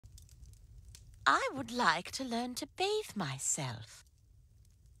I would like to learn to bathe myself.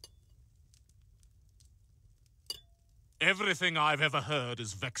 Everything I've ever heard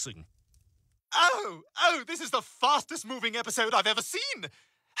is vexing. Oh, this is the fastest moving episode I've ever seen.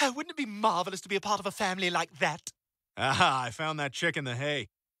 Oh, wouldn't it be marvelous to be a part of a family like that? Ah, I found that chick in the hay.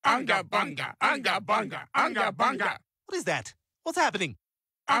 Unga bunga, unga bunga, unga bunga. What is that? What's happening?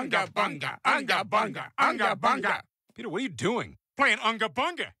 Unga bunga, unga bunga, unga bunga. Peter, what are you doing? Playing Unga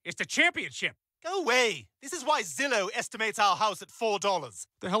Bunga. It's the championship. Go away. This is why Zillow estimates our house at $4.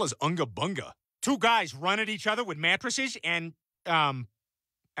 The hell is Unga Bunga? Two guys run at each other with mattresses and,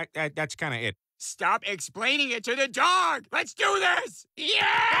 that's kind of it. Stop explaining it to the dog. Let's do this. Yeah!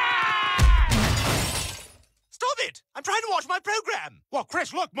 Stop it! I'm trying to watch my program. Well,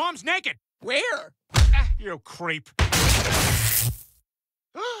 Chris, look, Mom's naked. Where? You creep.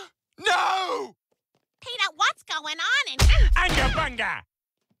 No! Peter, what's going on in... Unga Bunga!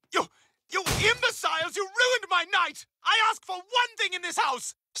 You imbeciles! You ruined my night! I ask for one thing in this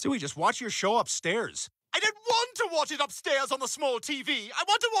house! Stewie, just watch your show upstairs. I don't want to watch it upstairs on the small TV. I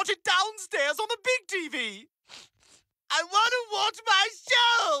want to watch it downstairs on the big TV. I want to watch my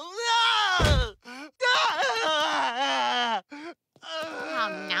show!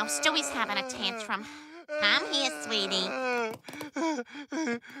 Oh, no, Stewie's having a tantrum. Come here, sweetie.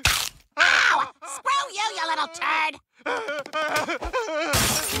 Ow! Screw you little turd!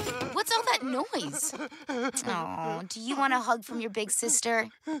 What's all that noise? Oh, do you want a hug from your big sister?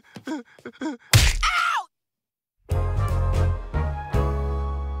 Ow!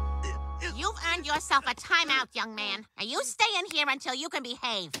 You've earned yourself a timeout, young man. Now you stay in here until you can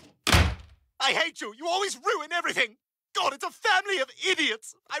behave. I hate you. You always ruin everything. God, it's a family of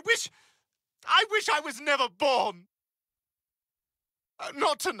idiots. I wish I was never born.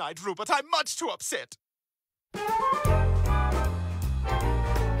 Not tonight, Rupert. I'm much too upset.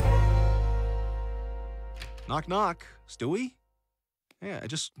 Knock, knock. Stewie? Yeah, I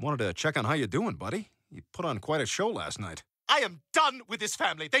just wanted to check on how you're doing, buddy. You put on quite a show last night. I am done with this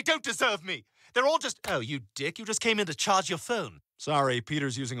family. They don't deserve me. They're all just... Oh, you dick. You just came in to charge your phone. Sorry,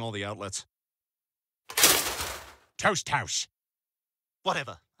 Peter's using all the outlets. Toast house.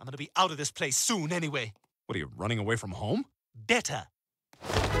 Whatever. I'm going to be out of this place soon anyway. What, are you running away from home? Better.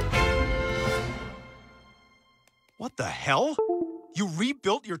 What the hell? You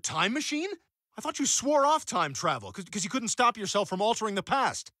rebuilt your time machine? I thought you swore off time travel because you couldn't stop yourself from altering the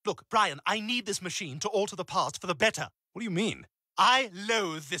past. Look, Brian, I need this machine to alter the past for the better. What do you mean? I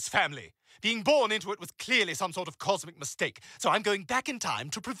loathe this family. Being born into it was clearly some sort of cosmic mistake, so I'm going back in time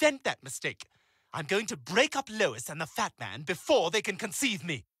to prevent that mistake. I'm going to break up Lois and the fat man before they can conceive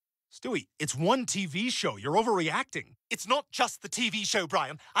me. Stewie, it's one TV show. You're overreacting. It's not just the TV show,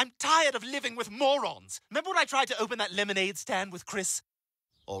 Brian. I'm tired of living with morons. Remember when I tried to open that lemonade stand with Chris?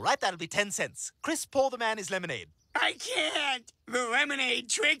 All right, that'll be 10 cents. Chris, pour the man his lemonade. I can't. The lemonade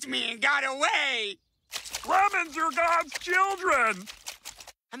tricked me and got away. Lemons are God's children!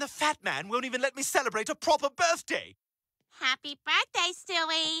 And the fat man won't even let me celebrate a proper birthday. Happy birthday,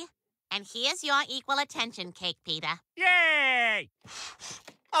 Stewie. And here's your equal attention cake, Peter. Yay!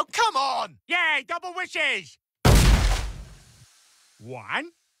 Oh, come on! Yay, double wishes!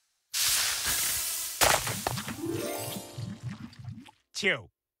 1, 2.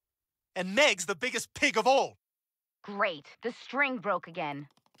 And Meg's the biggest pig of all. Great, the string broke again.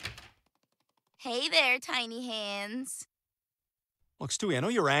 Hey there, tiny hands. Look, Stewie, I know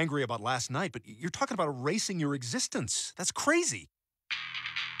you're angry about last night, but you're talking about erasing your existence. That's crazy.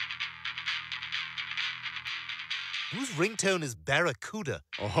 Whose ringtone is Barracuda?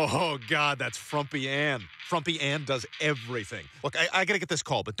 Oh, God, that's Frumpy Ann. Frumpy Ann does everything. Look, I gotta get this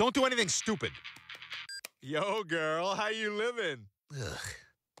call, but don't do anything stupid. Yo, girl, how you living? Ugh.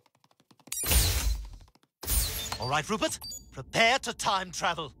 All right, Rupert, prepare to time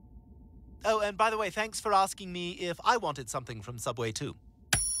travel. Oh, and by the way, thanks for asking me if I wanted something from Subway, too.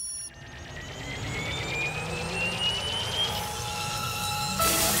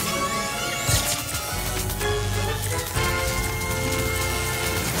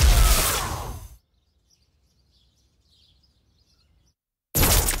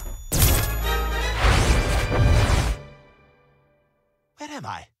 Where am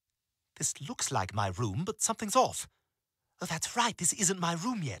I? This looks like my room, but something's off. Oh, that's right. This isn't my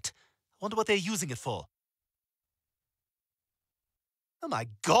room yet. I wonder what they're using it for. Oh, my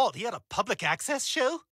God. He had a public access show?